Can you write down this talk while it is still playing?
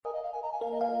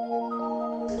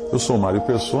Eu sou Mário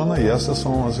Persona e essas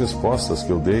são as respostas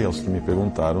que eu dei aos que me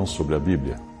perguntaram sobre a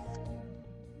Bíblia.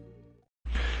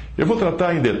 Eu vou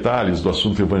tratar em detalhes do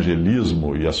assunto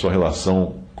evangelismo e a sua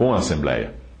relação com a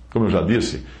Assembleia. Como eu já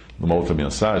disse numa outra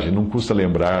mensagem, não custa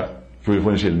lembrar que o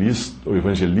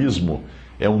evangelismo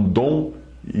é um dom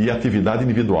e atividade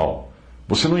individual.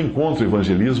 Você não encontra o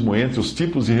evangelismo entre os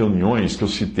tipos de reuniões que eu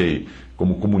citei,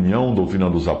 como comunhão, doutrina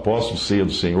dos apóstolos, ceia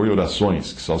do Senhor e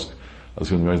orações, que são as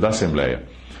reuniões da Assembleia.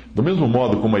 Do mesmo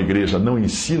modo como a igreja não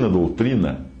ensina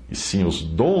doutrina, e sim os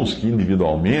dons que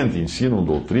individualmente ensinam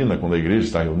doutrina quando a igreja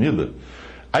está reunida,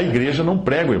 a igreja não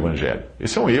prega o evangelho.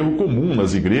 Esse é um erro comum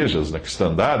nas igrejas, na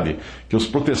cristandade, que os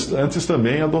protestantes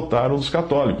também adotaram dos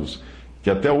católicos, que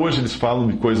até hoje eles falam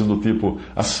de coisas do tipo,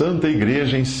 a Santa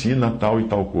Igreja ensina tal e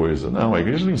tal coisa. Não, a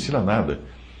igreja não ensina nada.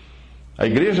 A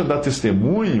igreja dá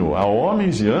testemunho a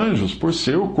homens e anjos por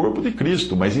ser o corpo de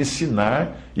Cristo, mas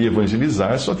ensinar e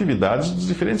evangelizar são atividades dos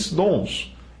diferentes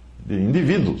dons de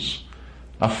indivíduos.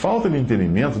 A falta de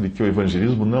entendimento de que o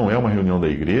evangelismo não é uma reunião da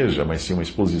igreja, mas sim uma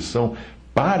exposição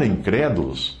para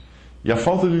incrédulos, e a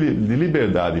falta de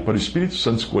liberdade para o Espírito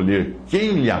Santo escolher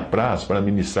quem lhe apraz para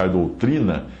ministrar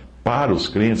doutrina para os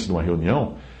crentes numa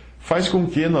reunião, faz com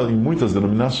que, em muitas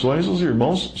denominações, os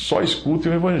irmãos só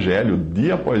escutem o Evangelho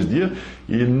dia após dia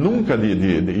e nunca,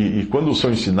 e quando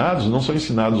são ensinados, não são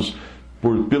ensinados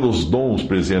pelos dons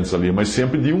presentes ali, mas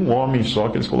sempre de um homem só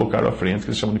que eles colocaram à frente, que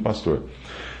eles chamam de pastor.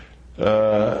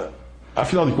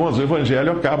 Afinal de contas, o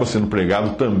Evangelho acaba sendo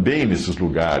pregado também nesses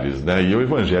lugares, né? E o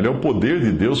Evangelho é o poder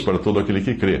de Deus para todo aquele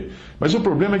que crê. Mas o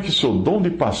problema é que se o dom de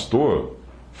pastor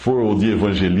for o de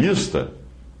evangelista,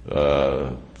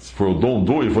 se for o dom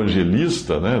do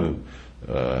evangelista, né,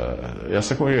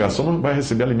 essa congregação não vai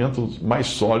receber alimento mais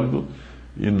sólido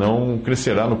e não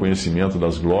crescerá no conhecimento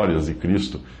das glórias de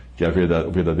Cristo, que é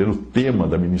o verdadeiro tema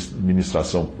da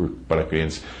ministração para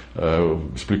crentes.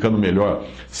 Explicando melhor,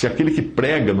 se aquele que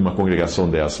prega numa congregação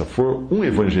dessa for um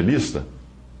evangelista,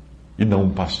 e não um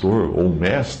pastor ou um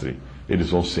mestre, eles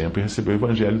vão sempre receber o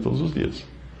evangelho todos os dias,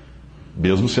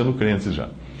 mesmo sendo crentes já.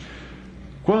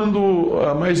 Quando,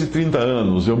 há mais de 30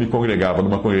 anos, eu me congregava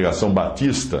numa congregação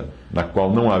batista, na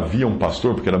qual não havia um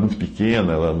pastor, porque era muito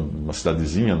pequena, era uma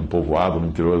cidadezinha, num povoado no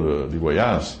interior de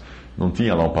Goiás, não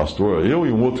tinha lá um pastor, eu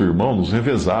e um outro irmão nos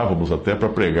revezávamos até para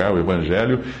pregar o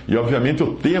Evangelho, e obviamente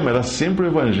o tema era sempre o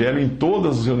Evangelho. Em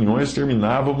todas as reuniões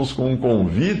terminávamos com um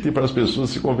convite para as pessoas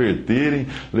se converterem,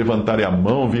 levantarem a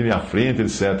mão, virem à frente,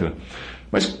 etc.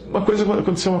 Mas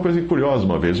aconteceu uma coisa curiosa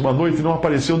uma vez, uma noite não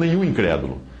apareceu nenhum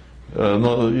incrédulo.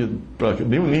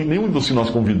 Nenhum dos que nós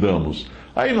convidamos.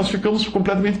 Aí nós ficamos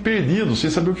completamente perdidos, sem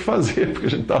saber o que fazer, porque a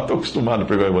gente estava tão acostumado a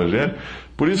pregar o Evangelho.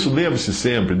 Por isso, lembre-se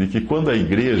sempre de que quando a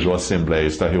igreja ou a assembleia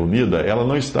está reunida,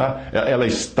 ela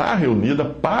está reunida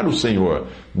para o Senhor,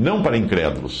 não para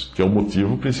incrédulos, que é o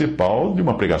motivo principal de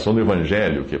uma pregação do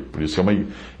Evangelho, que por isso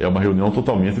é uma reunião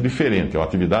totalmente diferente, é uma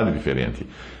atividade diferente.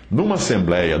 Numa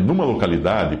assembleia, numa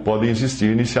localidade, podem existir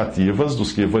iniciativas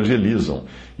dos que evangelizam,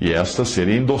 e estas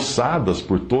serem endossadas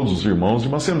por todos os irmãos de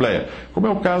uma assembleia, como é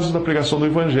o caso da pregação do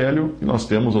Evangelho, que nós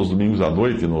temos aos domingos à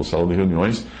noite no salão de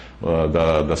reuniões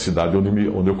da cidade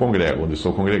onde eu congrego, onde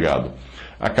estou congregado.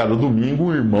 A cada domingo,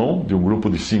 um irmão de um grupo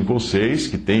de 5 ou 6,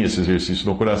 que tem esse exercício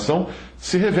no coração,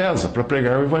 se reveza para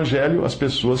pregar o Evangelho às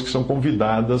pessoas que são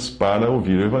convidadas para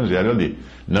ouvir o Evangelho ali.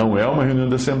 Não é uma reunião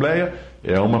de assembleia,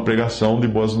 é uma pregação de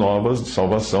boas novas, de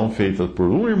salvação, feita por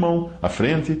um irmão à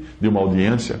frente de uma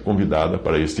audiência convidada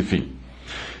para este fim.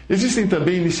 Existem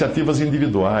também iniciativas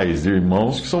individuais de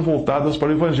irmãos que são voltadas para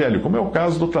o Evangelho, como é o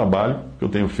caso do trabalho que eu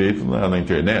tenho feito na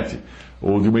internet,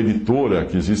 ou de uma editora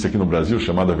que existe aqui no Brasil,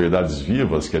 chamada Verdades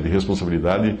Vivas, que é de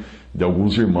responsabilidade de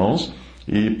alguns irmãos,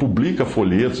 e publica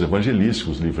folhetos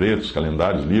evangelísticos, livretos,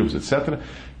 calendários, livros, etc.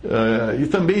 E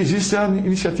também existe a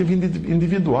iniciativa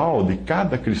individual de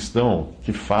cada cristão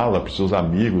que fala para os seus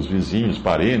amigos, vizinhos,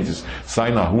 parentes,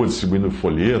 sai na rua distribuindo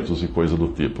folhetos e coisa do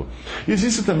tipo.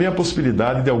 Existe também a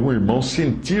possibilidade de algum irmão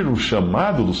sentir o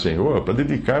chamado do Senhor para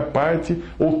dedicar parte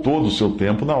ou todo o seu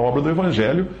tempo na obra do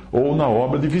Evangelho ou na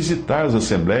obra de visitar as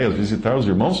assembleias, visitar os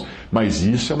irmãos, mas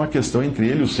isso é uma questão entre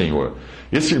ele e o Senhor.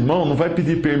 Esse irmão não vai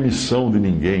pedir permissão de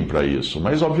ninguém para isso,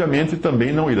 mas obviamente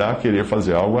também não irá querer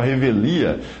fazer algo à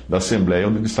revelia da assembleia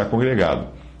onde ele está congregado.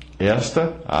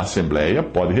 A assembleia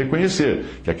pode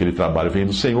reconhecer que aquele trabalho vem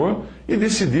do Senhor e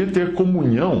decidir ter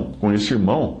comunhão com esse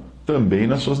irmão também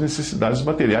nas suas necessidades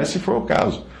materiais, se for o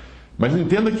caso. Mas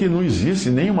entenda que não existe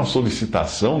nenhuma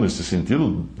solicitação nesse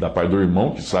sentido da parte do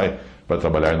irmão que sai para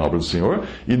trabalhar na obra do Senhor,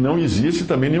 e não existe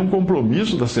também nenhum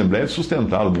compromisso da assembleia de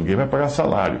sustentá-lo, ninguém vai pagar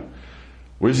salário.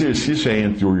 O exercício é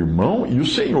entre o irmão e o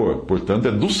Senhor. Portanto,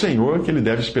 é do Senhor que ele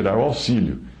deve esperar o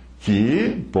auxílio,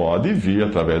 que pode vir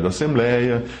através da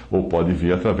Assembleia ou pode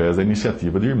vir através da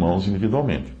iniciativa de irmãos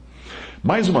individualmente.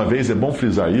 Mais uma vez, é bom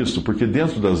frisar isso, porque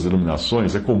dentro das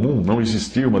denominações é comum não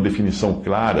existir uma definição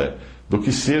clara do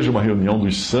que seja uma reunião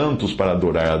dos santos para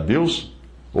adorar a Deus,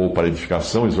 ou para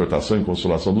edificação, exortação e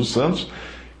consolação dos santos,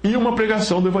 e uma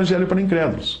pregação do Evangelho para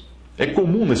incrédulos. É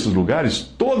comum nesses lugares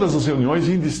todas as reuniões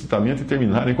indistintamente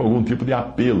terminarem com algum tipo de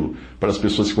apelo para as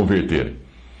pessoas se converterem.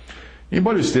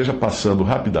 Embora eu esteja passando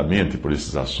rapidamente por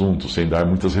esses assuntos, sem dar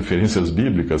muitas referências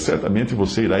bíblicas, certamente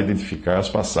você irá identificar as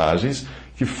passagens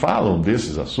que falam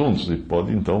desses assuntos e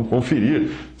pode então conferir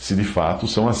se de fato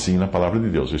são assim na palavra de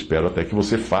Deus. Eu espero até que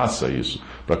você faça isso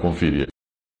para conferir.